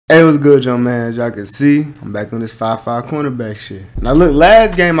Hey, what's good, young man? As y'all can see, I'm back on this 5-5 cornerback shit. Now look,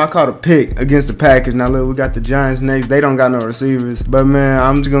 last game I caught a pick against the Packers. Now look, we got the Giants next. They don't got no receivers. But man,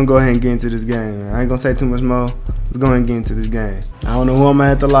 I'm just gonna go ahead and get into this game, man. I ain't gonna say too much more. Let's go ahead and get into this game. I don't know who I'm gonna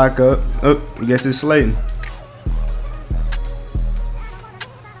have to lock up. Oh, I guess it's Slayton.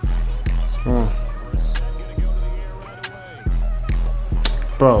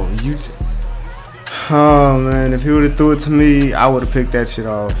 Bro, oh man, if he would have threw it to me, I would have picked that shit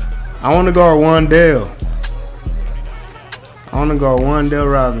off. I want to guard Wan'Dale. I want to guard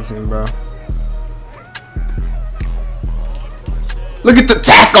Wan'Dale Robinson, bro. Look at the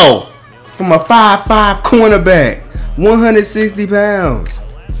tackle from a 5'5" cornerback, 160 pounds.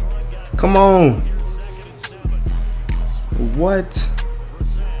 Come on. What?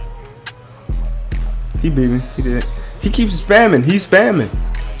 He beat me. He did. He keeps spamming. He's spamming.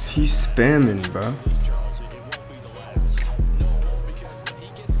 He's spamming, bro.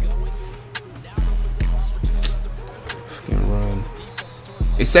 Fucking run.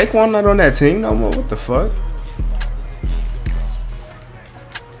 Is Saquon not on that team no more? What the fuck?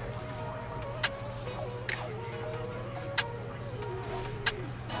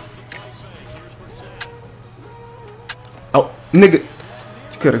 Oh, nigga.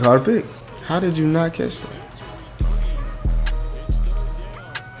 You could have caught a pick. How did you not catch that?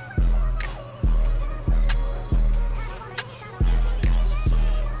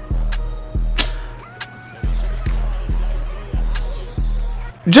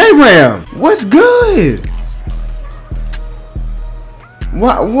 J-Ram, what's good?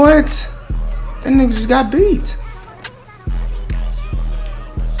 What? That nigga just got beat.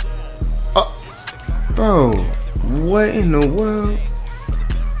 Oh, bro, what in the world?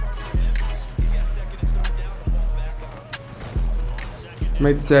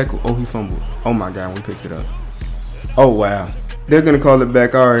 Made the tackle. Oh, he fumbled. Oh my God, we picked it up. Oh wow, they're gonna call it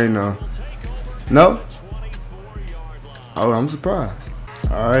back. I already know. No? Oh, I'm surprised.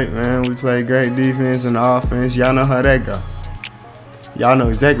 Alright, man, we played great defense and offense. Y'all know how that go. Y'all know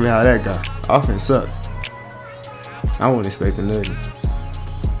exactly how that go. Offense sucked. I wasn't expecting nothing.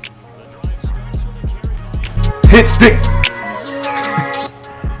 Hit stick!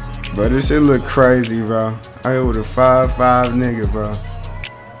 Bro, this shit look crazy, bro. I hit with a 5'5" nigga, bro.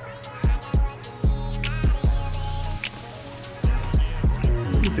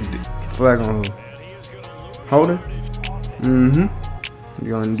 Flag on who? Holden? Mm-hmm.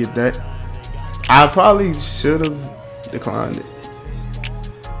 Go and get that. I probably should have declined it.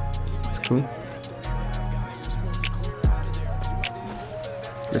 It's cool.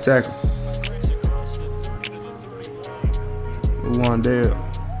 The tackle. Wan'Dale.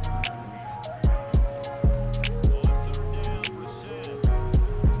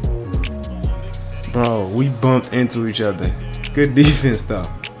 Bro, we bumped into each other. Good defense though.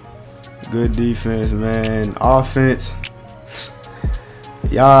 Good defense, man. Offense.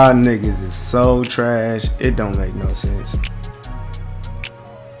 Y'all niggas is so trash. It don't make no sense.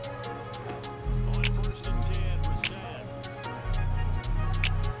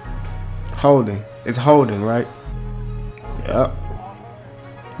 Holding. It's holding, right? Yep.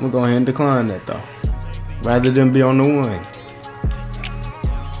 I'm gonna go ahead and decline that though. Rather than be on the one.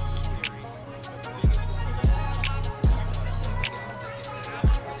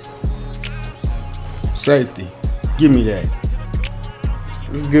 Safety. Give me that.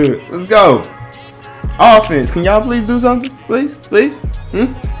 It's good. Let's go. Offense. Can y'all please do something? Please? Please?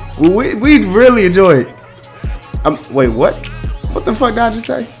 We'd really enjoy it. Wait, what? What the fuck did I just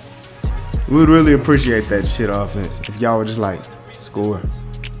say? We would really appreciate that shit, offense. If y'all would just like score.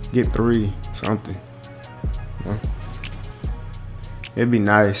 Get 3. Something. It'd be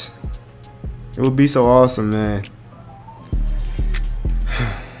nice. It would be so awesome, man.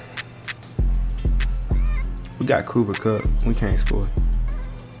 We got Cooper Kupp. We can't score.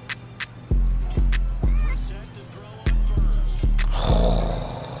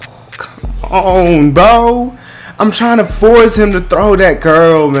 Come on, bro. I'm trying to force him to throw that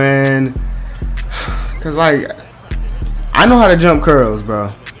curl, man. Cause like, I know how to jump curls, bro.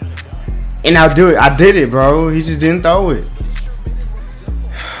 And I'll do it. I did it, bro. He just didn't throw it.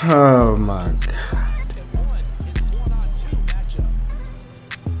 Oh my God.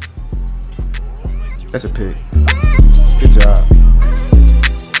 That's a pick. Good job.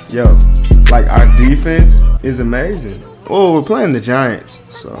 Yo, like our defense is amazing. Oh, we're playing the Giants,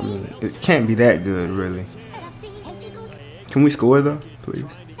 so I mean, it can't be that good, really. Can we score though, please?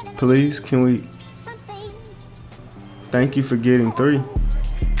 Please, can we? Thank you for getting 3.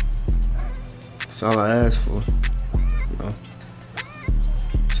 That's all I asked for. You know,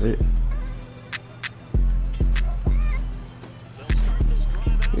 that's it.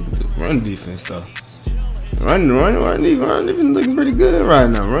 Run defense though. Run defense is looking pretty good right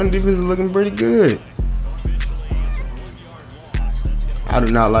now. Run defense is looking pretty good. I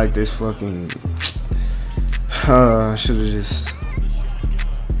do not like this fucking. Should have just.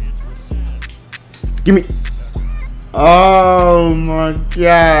 Give me. Oh my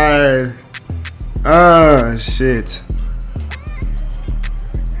god. Oh shit.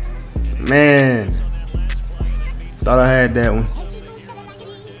 Man. Thought I had that one.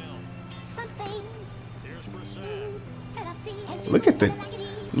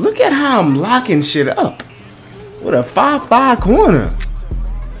 Look at how I'm locking shit up. With a 5-5 corner.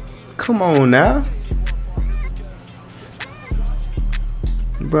 Come on now.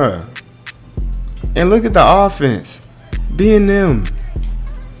 Bruh. And look at the offense. Being them.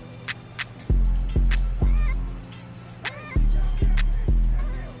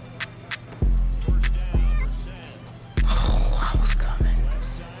 Oh, I was coming.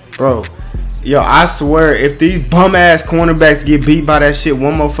 Bro. Yo, I swear, if these bum ass cornerbacks get beat by that shit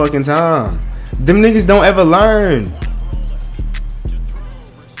one more fucking time, them niggas don't ever learn.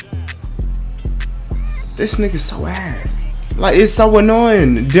 This nigga's so ass. Like, it's so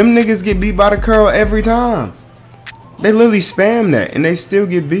annoying. Them niggas get beat by the curl every time. They literally spam that and they still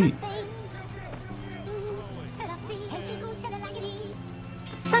get beat.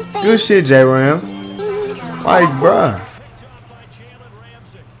 Good shit, J-Ram. Like, bruh.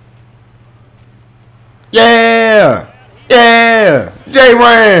 Yeah! Yeah!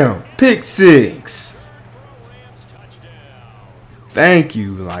 J-Ram! Pick 6. Thank you.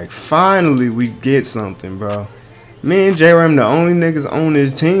 Like, finally we get something, bro. Me and J-Ram the only niggas on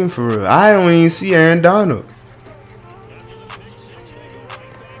this team for real. I don't even see Aaron Donald.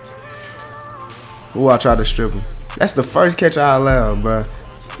 Ooh, I tried to strip him. That's the first catch I allowed, bro.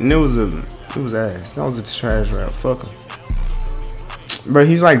 And it was ass. That was a trash route. Fuck him. Bro,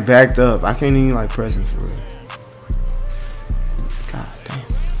 he's like backed up. I can't even like press him for real. God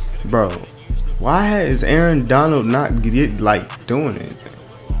damn. Bro, why is Aaron Donald not like doing anything?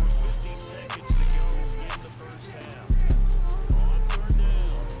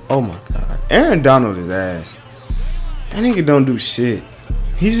 Oh my god. Aaron Donald is ass. That nigga don't do shit.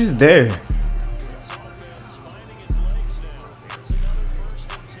 He's just there.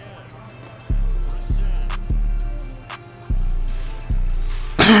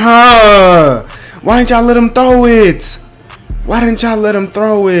 Why didn't y'all let him throw it? Why didn't y'all let him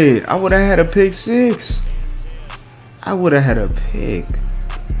throw it? I would have had a pick 6. I would have had a pick.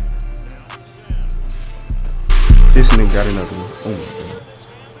 This nigga got another one. Oh my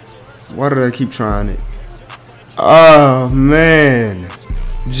god. Why did I keep trying it? Oh man.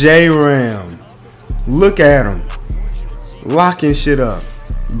 J-Ram. Look at him. Locking shit up.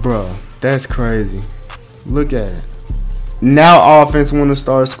 Bro, that's crazy. Look at it. Now offense want to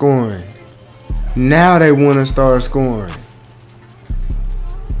start scoring. Now they want to start scoring.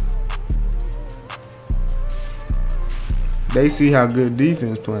 They see how good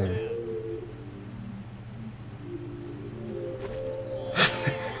defense playing.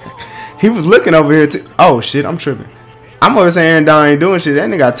 He was looking over here too. Oh shit, I'm tripping. I'm over saying Aaron Donald ain't doing shit. That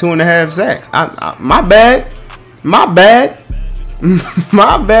nigga got 2.5 sacks. My bad. My bad.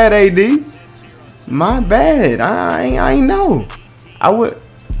 My bad, AD. My bad. I ain't know.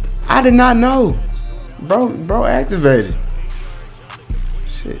 I did not know. Bro activated.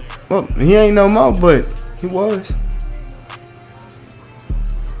 Shit. Well, he ain't no more, but he was.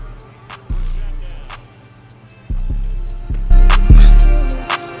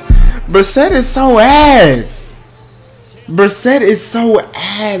 Brissett is so ass. Brissett is so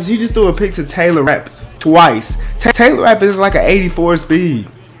ass. He just threw a pick to Taylor Rapp twice. Taylor Rapp is like an 84 speed.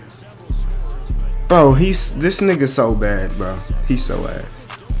 Bro, this nigga's so bad, bro. He's so ass.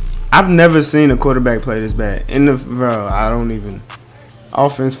 I've never seen a quarterback play this bad. Bro, I don't even.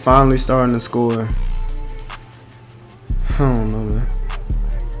 Offense finally starting to score. I don't know, man.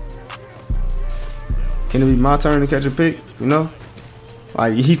 Can it be my turn to catch a pick? You know?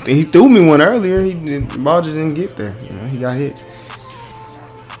 Like, he threw me one earlier. The ball just didn't get there. You know, he got hit.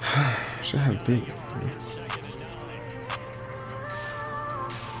 Should have a pick.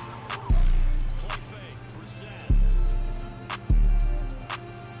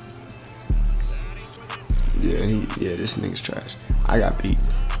 Yeah, this nigga's trash. I got beat.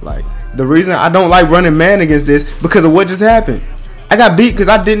 Like, the reason I don't like running man against this because of what just happened. I got beat because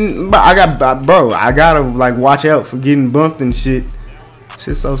I didn't. Bro, I gotta like watch out for getting bumped and shit.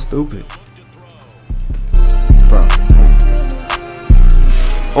 Shit's so stupid, bro.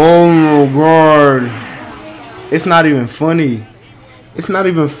 Oh my god, it's not even funny. It's not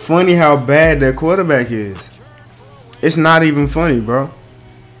even funny how bad that quarterback is. It's not even funny, bro.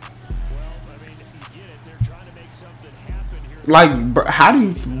 Like, bro, how do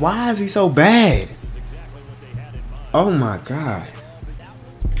you? Why is he so bad? Oh my God!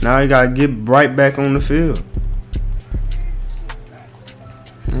 Now he gotta get right back on the field.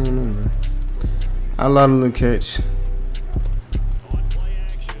 I don't know, man. I love a little catch.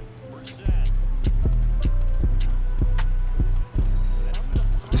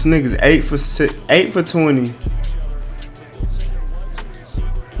 This nigga's 8 for 20.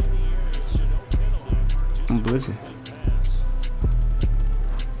 I'm blitzing.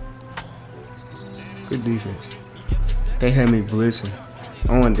 Good defense. They had me blitzing.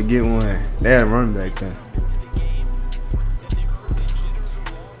 I wanted to get one. They had a running back there.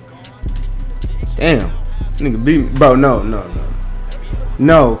 Damn. Nigga beat me. Bro, no.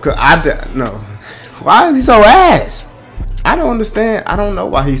 No, cause no. Why is he so ass? I don't understand. I don't know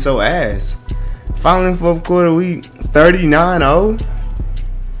why he's so ass. Finally, fourth quarter, we 39-0.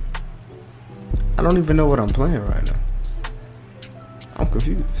 I don't even know what I'm playing right now. I'm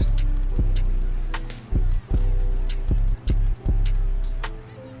confused.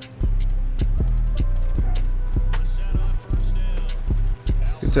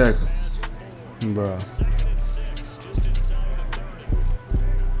 Good tackle. Bro.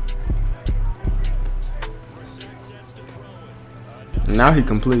 Now he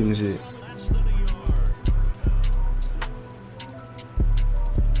completing shit.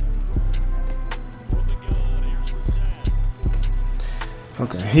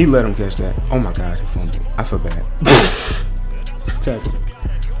 Okay, he let him catch that. Oh my God, he fumbled. I feel bad. Tackle.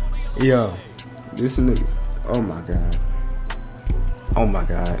 Yo, this nigga. Oh my God. Oh my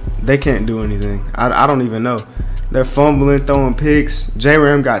God. They can't do anything. I don't even know. They're fumbling, throwing picks.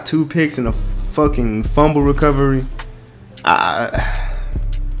 J-Ram got 2 picks and a fucking fumble recovery.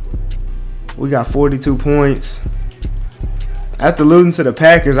 We got 42 points. After losing to the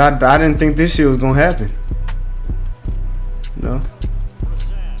Packers, I didn't think this shit was gonna happen. No.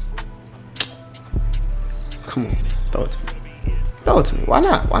 Come on, throw it to me. Throw it to me. Why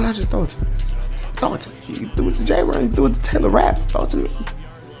not? Why not just throw it to me? Throw it to me. You threw it to J-Ram. You threw it to Taylor Rapp. Throw it to me.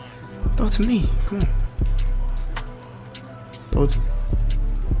 Throw it to me. Come on. Throw it to me.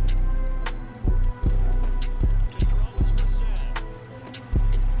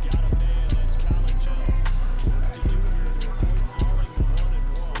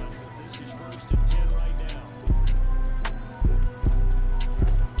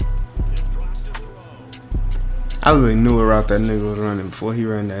 I really knew what route that nigga was running before he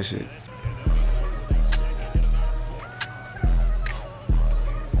ran that shit.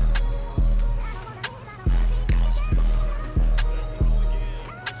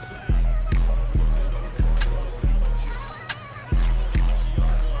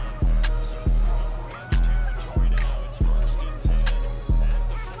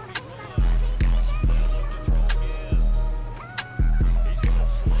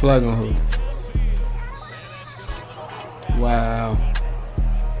 Flag on who? Wow.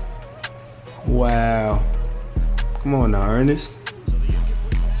 Wow. Come on now, Ernest.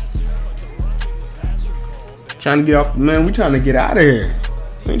 Trying to get off, man, we trying to get out of here.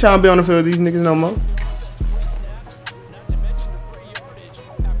 We ain't trying to be on the field with these niggas no more.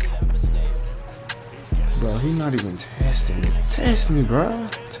 Bro, he not even testing me. Test me, bro.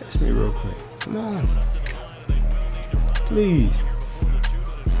 Test me real quick. Come on. Please.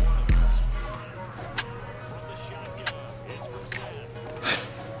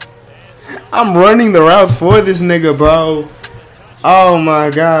 I'm running the routes for this nigga, bro. Oh my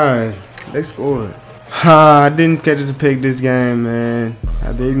God. They scored. I didn't catch it to pick this game, man.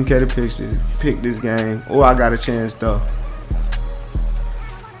 I didn't catch a pick this game. Oh, I got a chance though.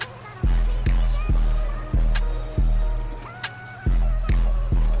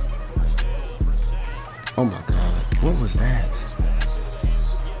 Oh my God. What was that?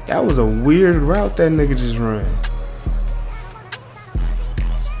 That was a weird route that nigga just ran.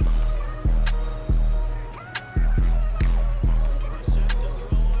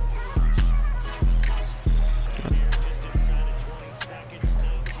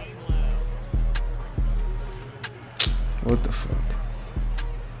 What the fuck?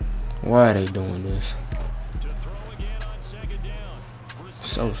 Why are they doing this?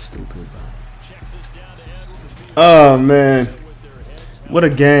 So stupid, bro. Oh man, what a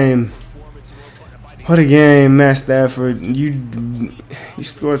game! What a game, Matt Stafford. You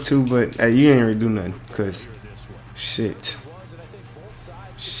scored 2, but hey, you ain't really do nothing, cause shit.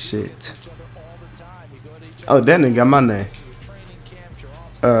 Oh, that nigga got my name.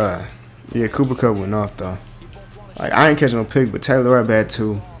 Yeah, Cooper Kupp went off though. Like, I ain't catching no pick, but Taylor Rapp had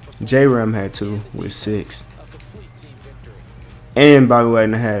 2. J-Ram had 2 with 6. And Bobby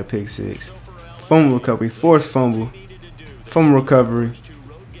Wagner had a pick 6. Fumble recovery, forced fumble. from recovery.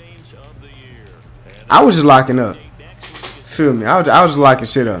 I was just locking up. Feel me? I was just locking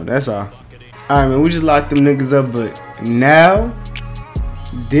shit up. That's all. Alright, man. We just locked them niggas up, but now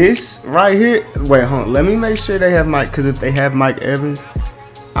this right here. Wait, hold on. Let me make sure they have Mike, because if they have Mike Evans,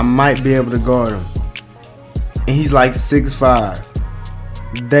 I might be able to guard him. And he's like 6'5".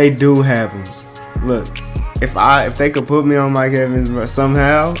 They do have him. Look, if they could put me on Mike Evans, but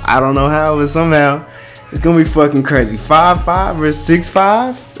somehow, I don't know how, but somehow, it's gonna be fucking crazy. 5'5" versus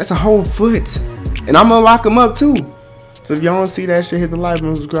 6'5", that's a whole foot. And I'm gonna lock him up too. So if y'all wanna see that shit, hit the like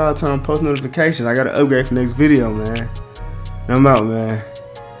button, subscribe, turn on post notifications. I gotta upgrade for next video, man. I'm out, man.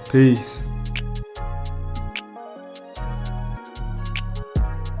 Peace.